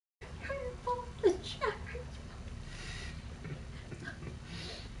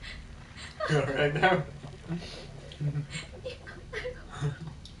Right now.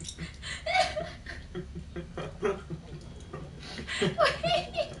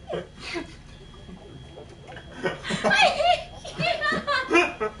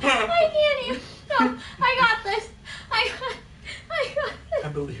 I can't even. No, I got this. I got this. I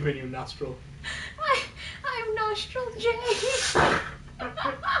believe in you, Nostril. I'm Nostril J.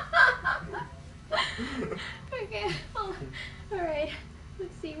 Okay. Oh, all right.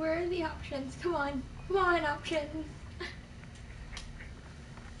 Let's see. Where are the options? Come on. Come on, options.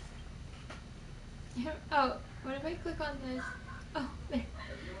 Oh, what if I click on this? Oh, there.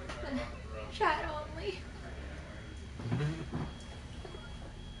 Chat only.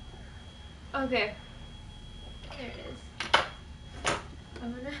 Okay. There it is.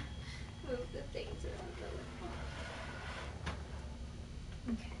 I'm gonna move the things around a little.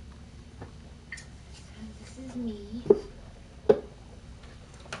 Okay. So this is me.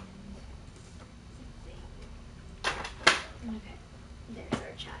 Okay. There's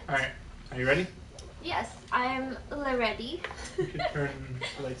our chat. Alright, are you ready? Yes, I'm ready. You should turn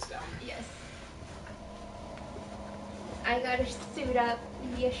the lights down. Yes. I gotta suit up,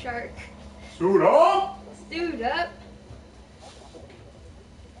 be a shark. Suit up! Suit up.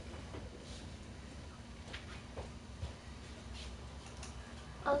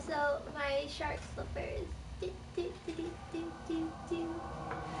 Also, my shark slippers.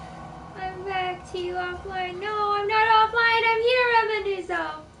 I'm back to you offline. No, I'm not offline. I'm here,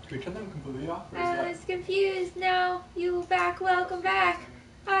 Reminuso. Should we turn them completely off? Or is I that... was confused. Now you back. Welcome back.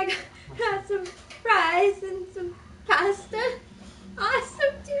 I got some fries and some pasta.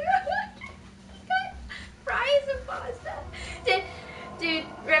 Awesome, dude. Got fries and pasta. Dude,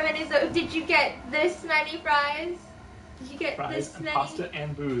 Reminuso, did you get this many fries? Did you get fries this and many? pasta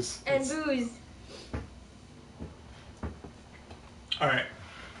and booze. And booze. Alright.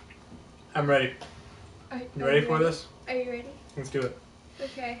 I'm ready. You ready for this? Are you ready? Let's do it.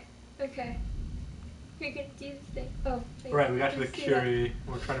 Okay. Okay. You're gonna do this thing. Oh, wait. Right, we got to the Suit up. Curie.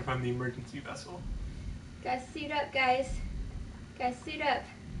 We're trying to find the emergency vessel. Guys, suit up, guys. Guys, suit up.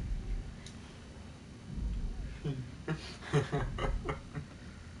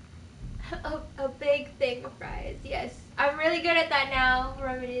 A big thing of fries, yes. I'm really good at that now,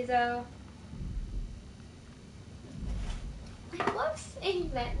 Reminuso. I love saying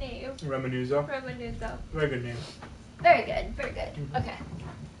that name. Reminuso. Reminuso. Very good name. Very good, very good. Mm-hmm. Okay.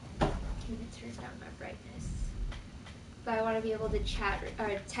 I'm gonna turn down my brightness. But I want to be able to chat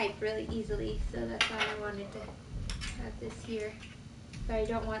or type really easily, so that's why I wanted to have this here. But I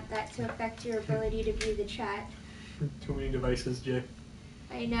don't want that to affect your ability to view the chat. Too many devices, Jay.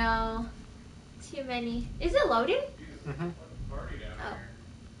 I know. Too many. Is it loading? Mm-hmm. Oh.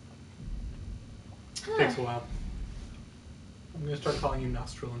 Takes a while. I'm gonna start calling you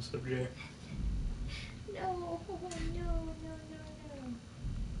Nostril instead of Jay. No, no.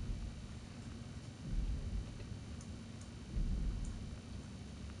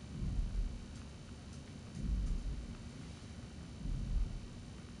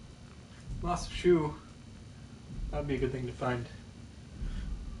 Lost a shoe. That'd be a good thing to find.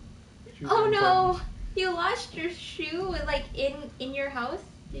 Shoes Oh are no! important. You lost your shoe like in your house?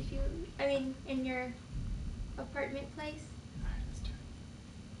 Did you? I mean, in your apartment place? Alright, let's do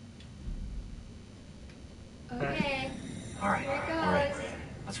it. Okay. Alright, Here it goes. alright.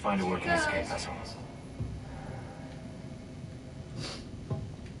 Let's find a working Here it escape goes. vessel.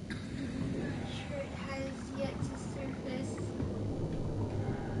 Sure, it has yet to surface.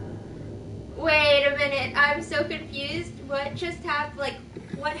 Wait a minute, I'm so confused. What just happened? Like,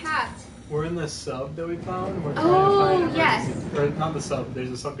 what happened? We're in the sub that we found. We're trying Oh, to find yes. Or not the sub.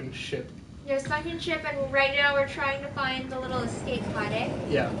 There's a sunken ship. There's a sunken ship, and right now we're trying to find the little escape pod, eh?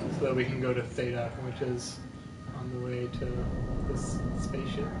 Yeah, so that we can go to Theta, which is on the way to this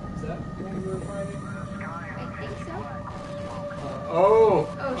spaceship. Is that the one we were finding? I think so. Oh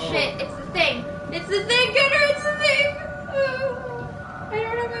Shit, it's the thing. It's the thing, Gunner, it's the thing! Oh, I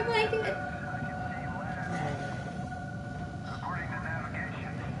don't have my blanket. According to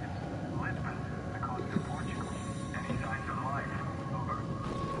navigation, Lisbon, the coast of Portugal. Any signs of life? Over.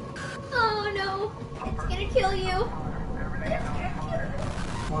 Oh no, it's gonna kill you. It's gonna kill you.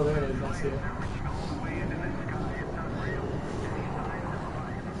 Oh, there it is. I see it.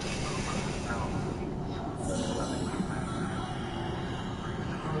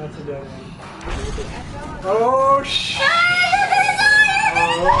 Oh, that's a dead end. Oh, shit!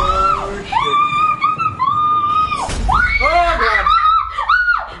 Oh, shit. Oh, God!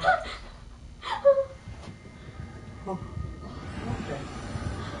 Oh, okay.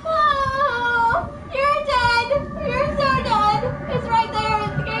 Oh, you're dead. You're so dead. It's right there.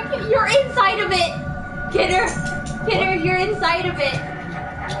 It's gonna kill you. You're inside Kidder! Kidder, you're inside of it.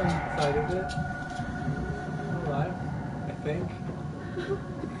 I'm inside of it. I'm alive, I think.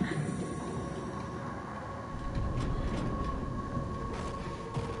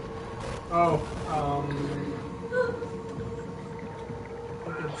 Oh, I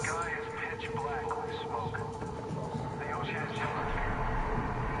think The it's... sky is pitch black with smoke. The ocean is yellow.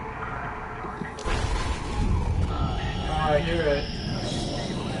 Oh, I hear it.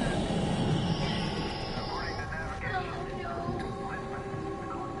 According to navigation,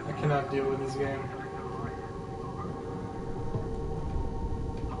 Oh I cannot deal with this game.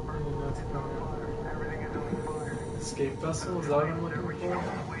 I don't know what's going on. everything is on fire. Escape vessel, is that what I'm looking for? All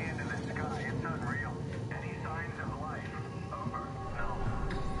the way into the sky, it's unreal. Any signs of life? Over. No.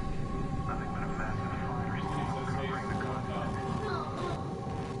 Nothing but a massive fire covering the continent.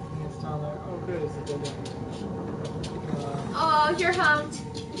 It's down there. Oh, good, it's a dead end. Oh, you're humped.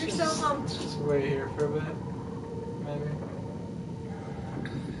 You're so humped. Just wait here for a bit, maybe.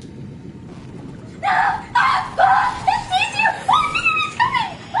 No! Ah! It sees you! Oh, he's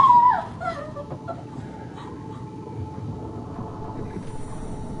coming!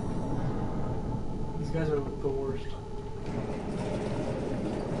 These guys are the worst.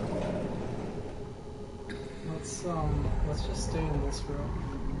 Let's just stay in this room.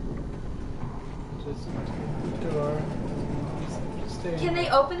 Just open the door. Just stay in Can they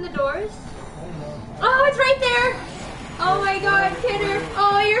there. open the doors? I don't know. Oh, it's right there! Oh my god, Kidder!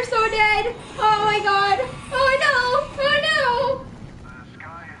 Oh, you're so dead! Oh my god! Oh no! Oh The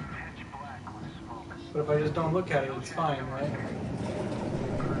sky is pitch black with smoke. But if I just don't look at it, it's fine, right?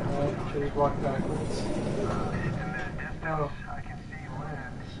 Right? Should I just walk backwards? In that distance, Oh. I can see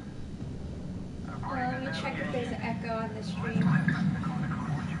land. no! Let me check if there's an echo on the stream.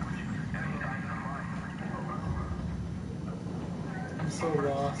 I'm so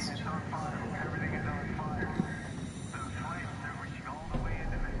lost. It's on fire. Everything is on fire. Those flames are reaching all the way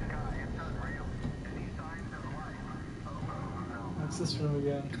into the sky. It's unreal. Any signs of life? Over. No. What's this room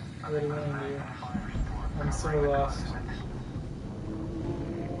again? I already went in here. I'm so lost.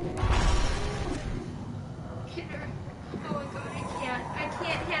 Kidder. Oh my god, I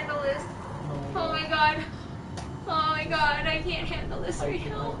can't handle this. Oh, Oh my god. Oh my god, I can't handle this I right can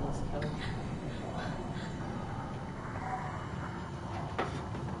now. almost count.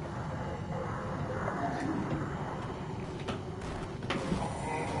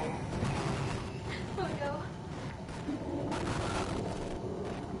 Oh no.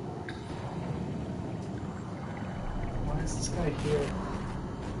 Why is this guy here?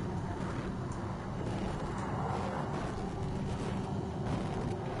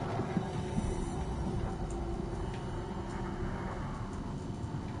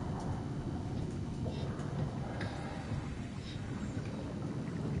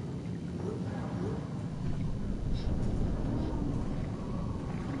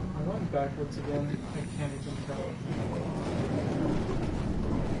 I went backwards again. I can't even tell.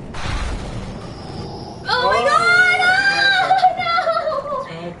 Oh my Oh, god! it's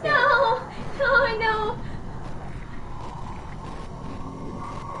Oh right no! there. No! Oh no!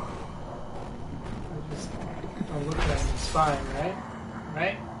 I look at it. It's fine, right?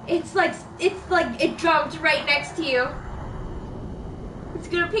 Right? It's like it jumped right next to you. It's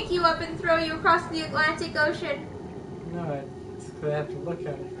gonna pick you up and throw you across the Atlantic Ocean. No, it's 'cause I have to look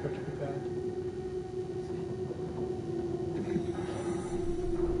at it for it to be bad.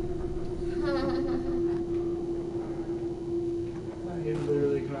 I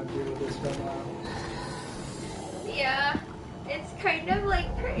literally cannot deal with this right now. Yeah, it's kind of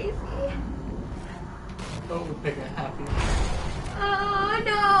like crazy. Oh, we're picking a happy. Oh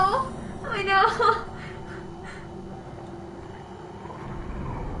no! Oh no!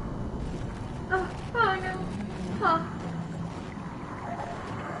 Oh, oh no! Oh.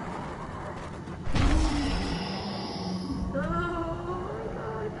 Oh my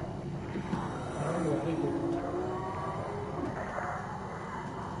god! Oh, out of here.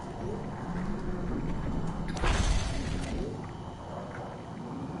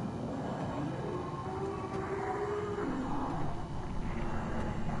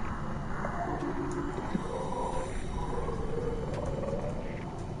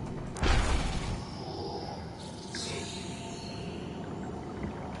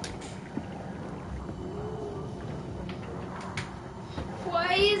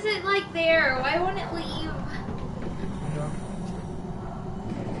 Why is it like there? Why won't it leave? No.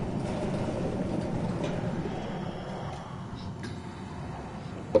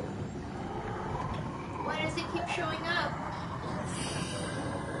 Why does it keep showing up?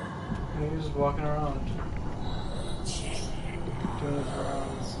 Maybe just walking around. Doing his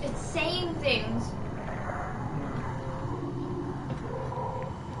rounds. It's saying things.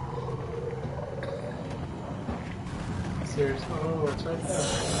 Seriously. Oh, it's right there.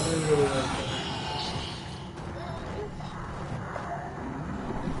 Literally right there.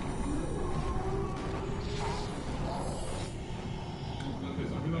 I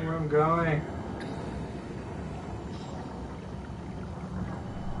don't know where I'm going.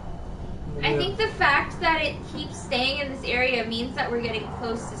 I think the fact that it keeps staying in this area means that we're getting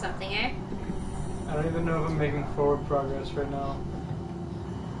close to something, eh? I don't even know if I'm making forward progress right now.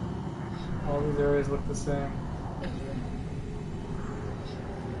 All these areas look the same.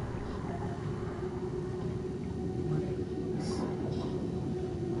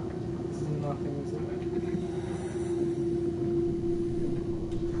 This is nothing, is it?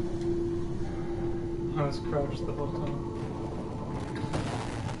 I was crouched the whole time.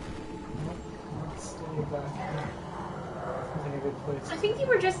 Let's stay back here. This is a good place. I think you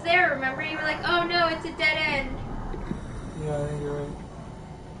were just there, remember? You were like, oh no, it's a dead end. Yeah, I think you're right.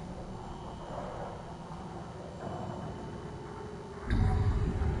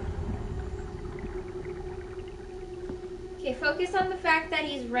 Okay, focus on the fact that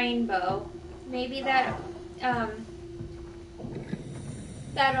he's rainbow. Maybe that,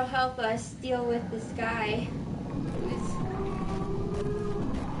 that'll help us deal with this guy who's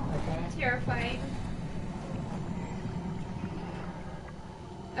Okay. terrifying.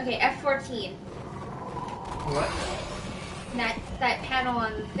 Okay, F14. What? That panel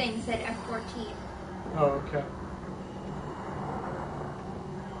on the thing said F14. Oh, okay.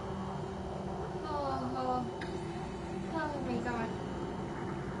 Oh my god.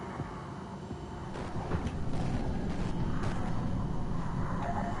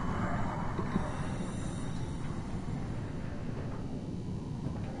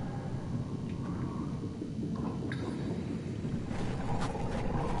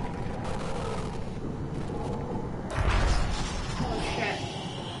 Oh shit.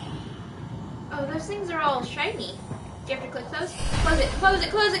 Oh, those things are all shiny. Do you have to click those? Close it, close it,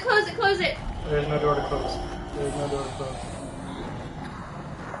 close it, close it, close it! There's no door to close. There's no door to close.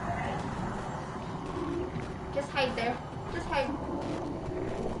 Just hide there. Just hide.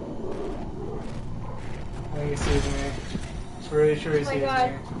 I think he sees me. Pretty sure he Oh my sees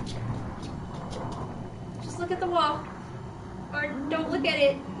God. me. Just look at the wall. Or don't look at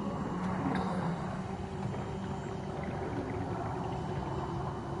it.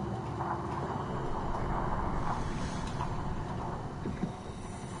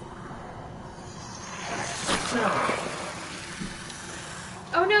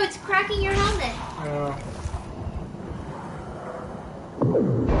 Oh no, it's cracking your helmet. Oh.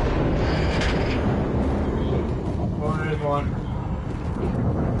 Oh, there's one.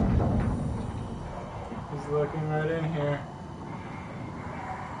 He's looking right in here.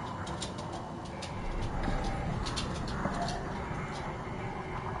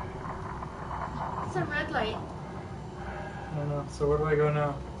 It's a red light. I don't know. So where do I go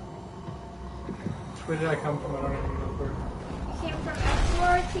now? Which way did I come from? I don't even remember. Came from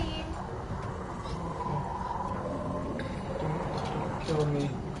F14. Don't kill me.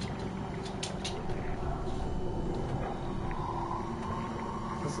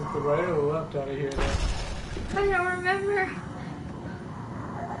 Is it the right or the left out of here? Though? I don't remember.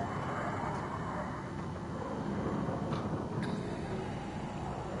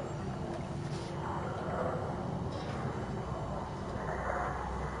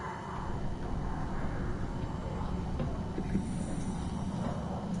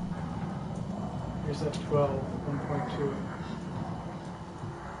 Here's at 12, 1.2.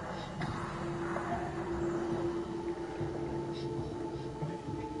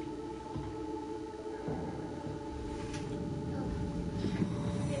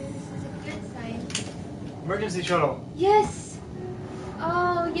 Okay, this is a good sign. Emergency shuttle. Yes!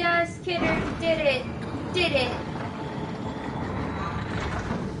 Oh yes, Kidder, you did it. Did it.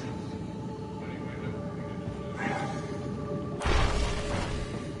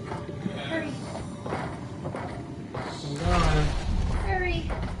 Hurry, I'm going.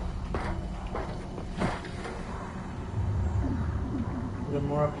 hurry. Are there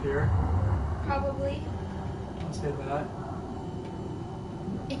more up here? Probably. I'll say that.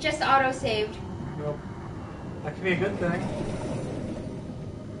 It just auto-saved. Nope. That could be a good thing.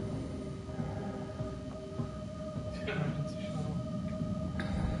 Emergency shuttle.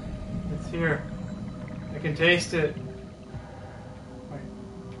 It's here. I can taste it. Wait,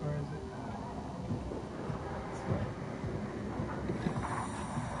 where is it? This way.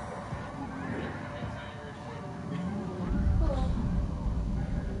 Cool.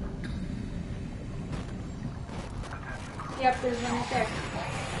 Yep, there's one right there.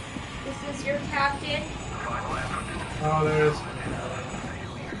 This is your captain. Oh, there it is.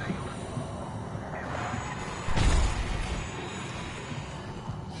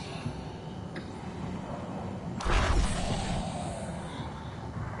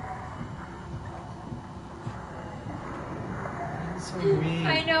 mean.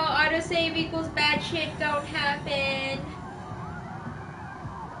 I know, autosave equals bad shit don't happen.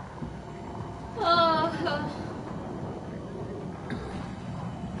 Oh.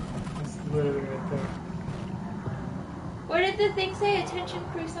 It's literally right there. What did the thing say? Attention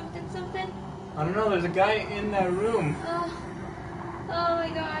crew something something? I don't know, there's a guy in that room. Oh. Oh my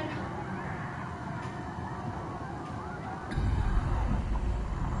god.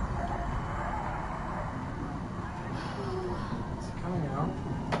 Is he coming out?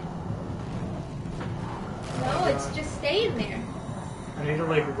 No, it's just staying there. I need to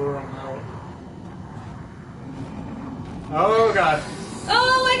like lure him out. Oh god.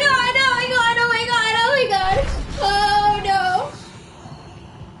 Oh my god, oh my god, oh my god, oh my god. Oh no.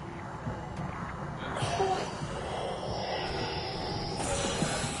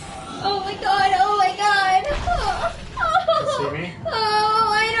 Oh my god, oh my god. Oh, You see me?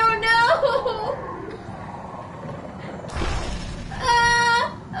 oh I don't know.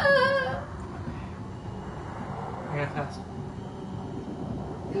 I got fast.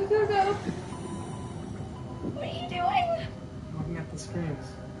 Go, go, go. What are you doing? I'm looking at the screens.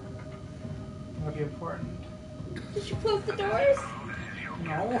 That'll be important. Did you close the doors?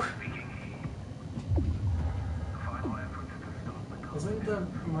 No. Isn't the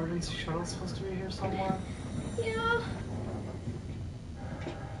emergency shuttle supposed to be here somewhere? Yeah.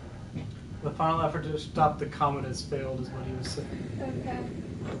 The final effort to stop the comet has failed, is what he was saying. Okay.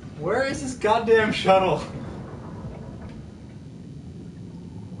 Where is this goddamn shuttle?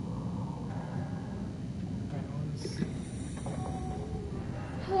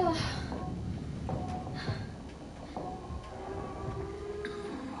 Oh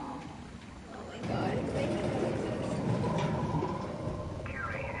my god, it's making noises.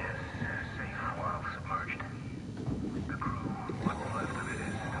 Curie is safe while submerged. The crew, what's left of it,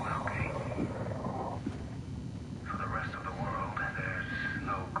 is still okay. For the rest of the world, there's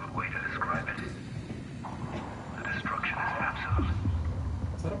no good way to describe it. The destruction is absolute.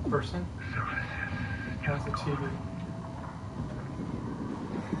 Is that a person? Surface is That's a TV.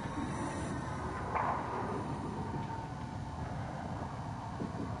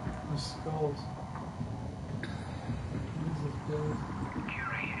 There's skulls. What is this build?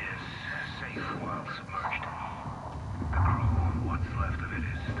 Curie is safe while submerged. The crew, what's left of it,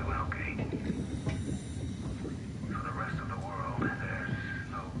 is still okay. For the rest of the world, there's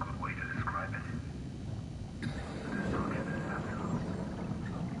no good way to describe it. The destruction is absolute.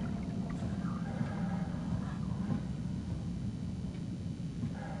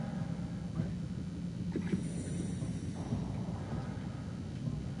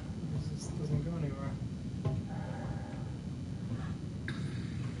 This doesn't go anywhere.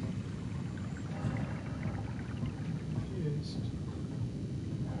 Confused.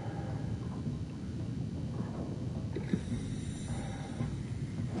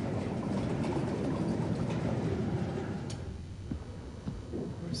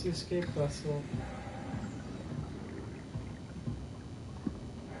 Where's the escape vessel?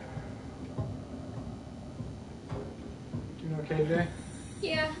 Doing okay, Jay?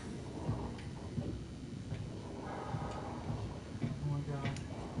 Yeah. Oh my god.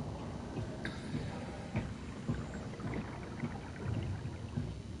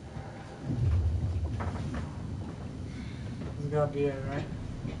 This has gotta be it, right?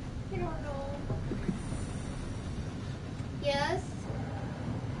 I don't know. Yes?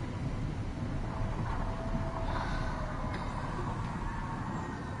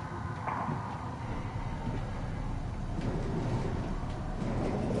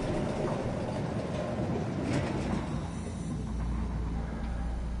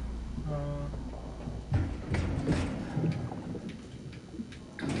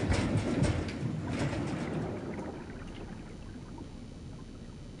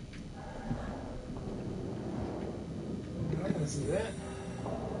 This is it.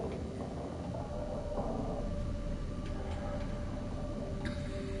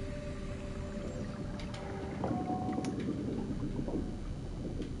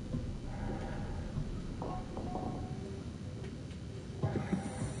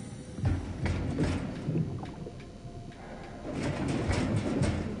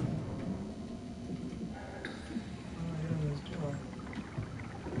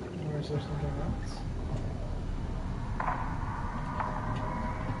 Or is there something else?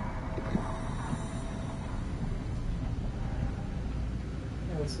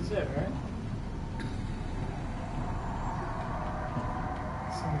 Yeah, this is it, right?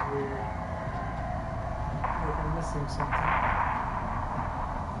 Seems weird. Like I'm missing something.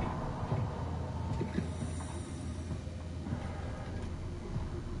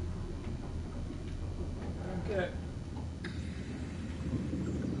 Okay.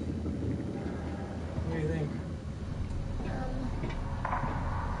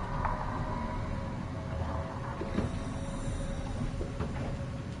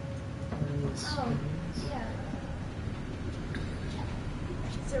 screens. yeah.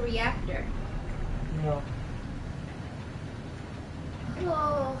 It's a reactor. Yeah.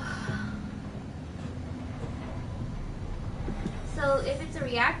 Oh. So if it's a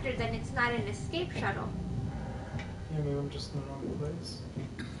reactor, then it's not an escape shuttle. Yeah, maybe I'm just in the wrong place.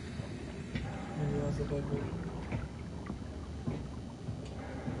 Maybe that was a diversion.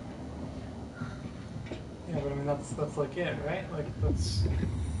 Yeah, but I mean that's like it, right? Like that's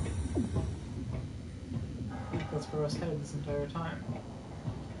where I was headed this entire time.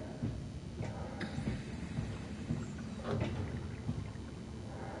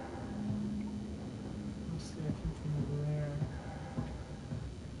 Mostly I came from over there.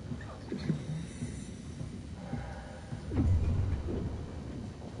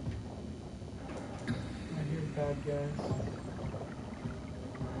 I hear bad guys.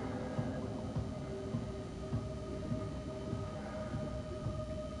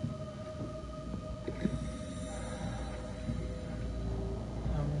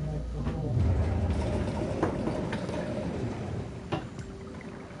 Like the hole.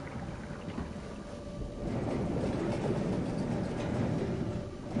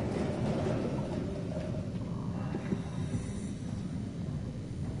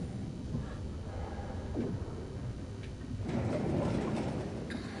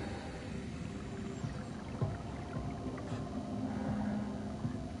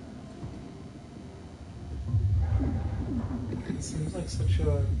 It seems like such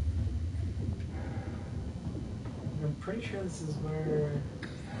a... I'm pretty sure this is where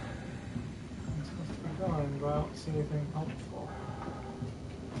I'm supposed to be going, but I don't see anything helpful.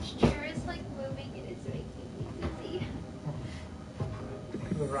 This chair is like moving and it's making me dizzy.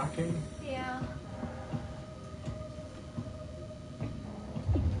 The rocking? Yeah.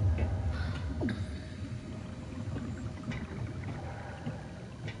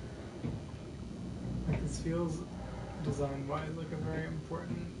 Like this feels design-wise like a very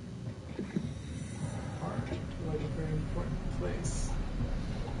important part, like a very important place.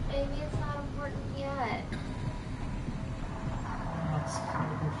 Maybe it's not important yet. I'm so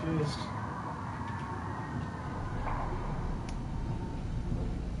confused.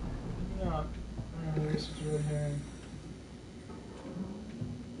 Maybe not. This is red herring.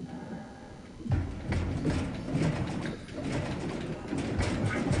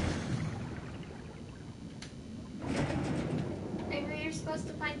 Maybe you're supposed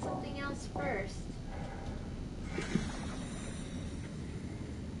to find something else first.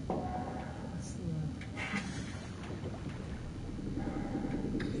 It's,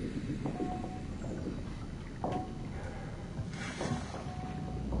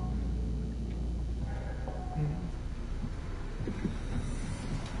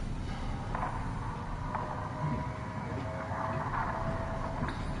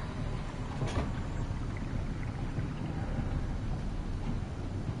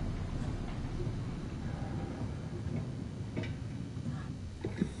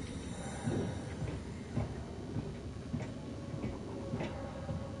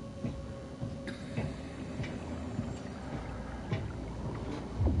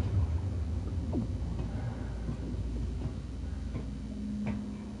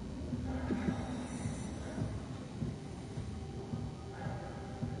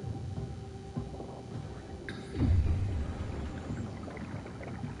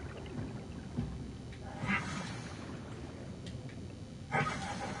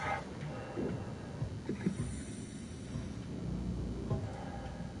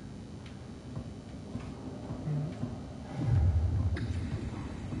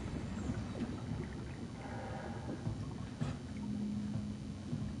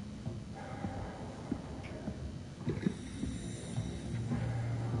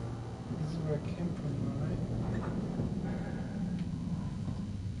 This is where I came from, though, right?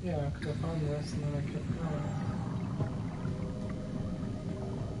 Yeah, because I found this and then I kept going.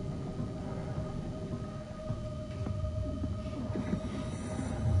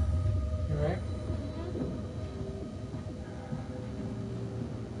 You right?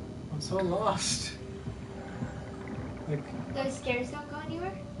 I'm so lost. Like, Those stairs don't go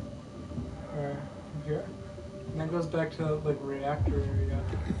anywhere? from here? And that goes back to like reactor area.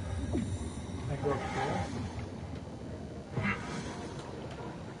 I go up here.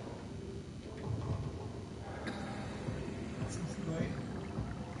 This is light.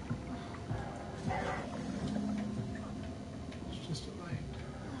 It's just a light.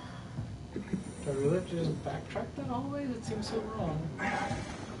 Do I really have to just backtrack that hallway? That seems so wrong.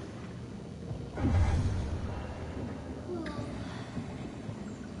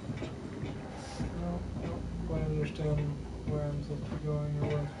 No, I don't quite understand where I'm supposed to be going or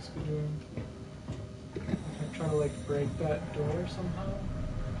what I'm supposed to be doing. I'm trying to like break that door somehow.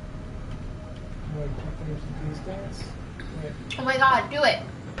 Like keep fingers with these things. Wait. Oh my god, do it.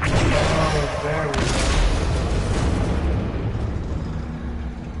 Oh, there we go.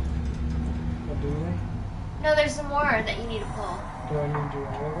 What do we? No, there's some more that you need to pull. Do I need to do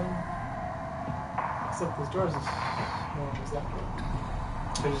all of them? Except this door's as small as that door.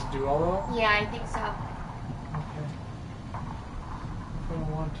 Should I just do all of them? Yeah, I think so. Okay. If I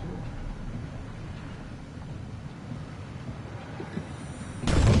don't want to.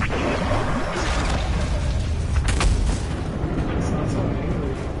 It's not so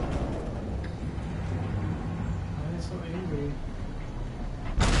angry. Why is it so angry?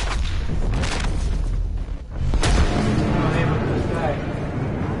 Oh, hey, look at this guy.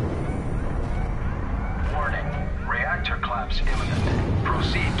 Warning. Reactor collapse imminent.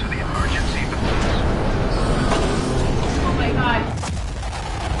 Proceed to the emergency buildings. Oh my god.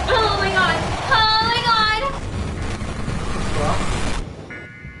 Oh my god. Oh my god.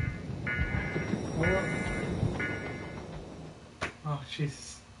 Well, oh,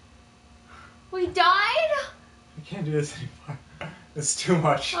 Jesus. We died? I can't do this anymore. It's too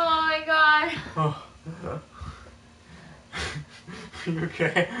much. Oh my god. Oh. Are you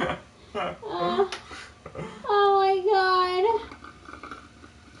okay? Oh my god.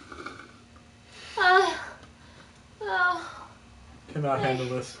 Oh. Cannot handle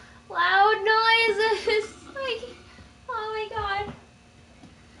this. Loud noises. Like, oh my god.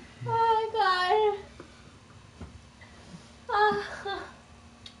 Oh my god. Oh.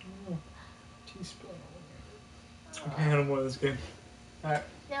 Teaspoon. I can't handle more of this game. Alright,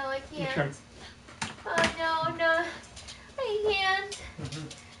 No, I your can't. turn. Oh no, no. I can't.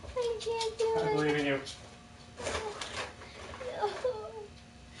 I can't do I it. believe in you.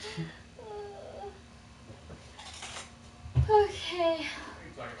 Okay.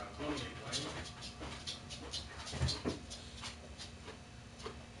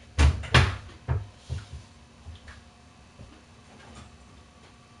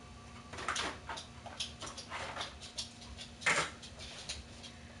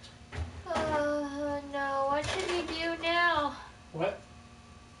 Oh no, what should we do now? What?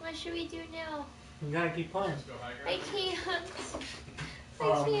 What should we do now? You gotta keep playing. I can't. I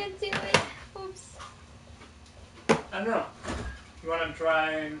can't do it. Oops. I don't know. You wanna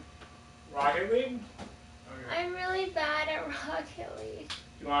try Rocket League? I'm really bad at Rocket League.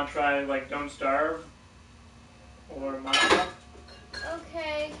 You wanna try like Don't Starve? Or Minecraft?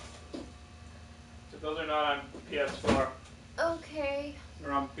 Okay. So those are not on PS4. Okay.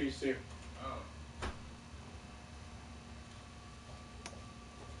 They're on PC.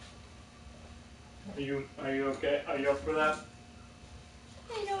 Are you okay? Are you up for that?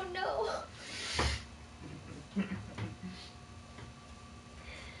 I don't know.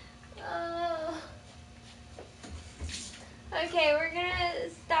 Okay, we're gonna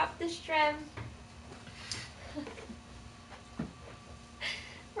stop the stream.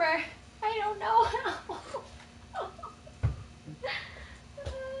 I don't know how.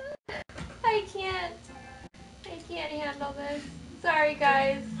 I can't handle this. Sorry,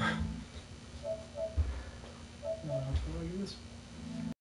 guys.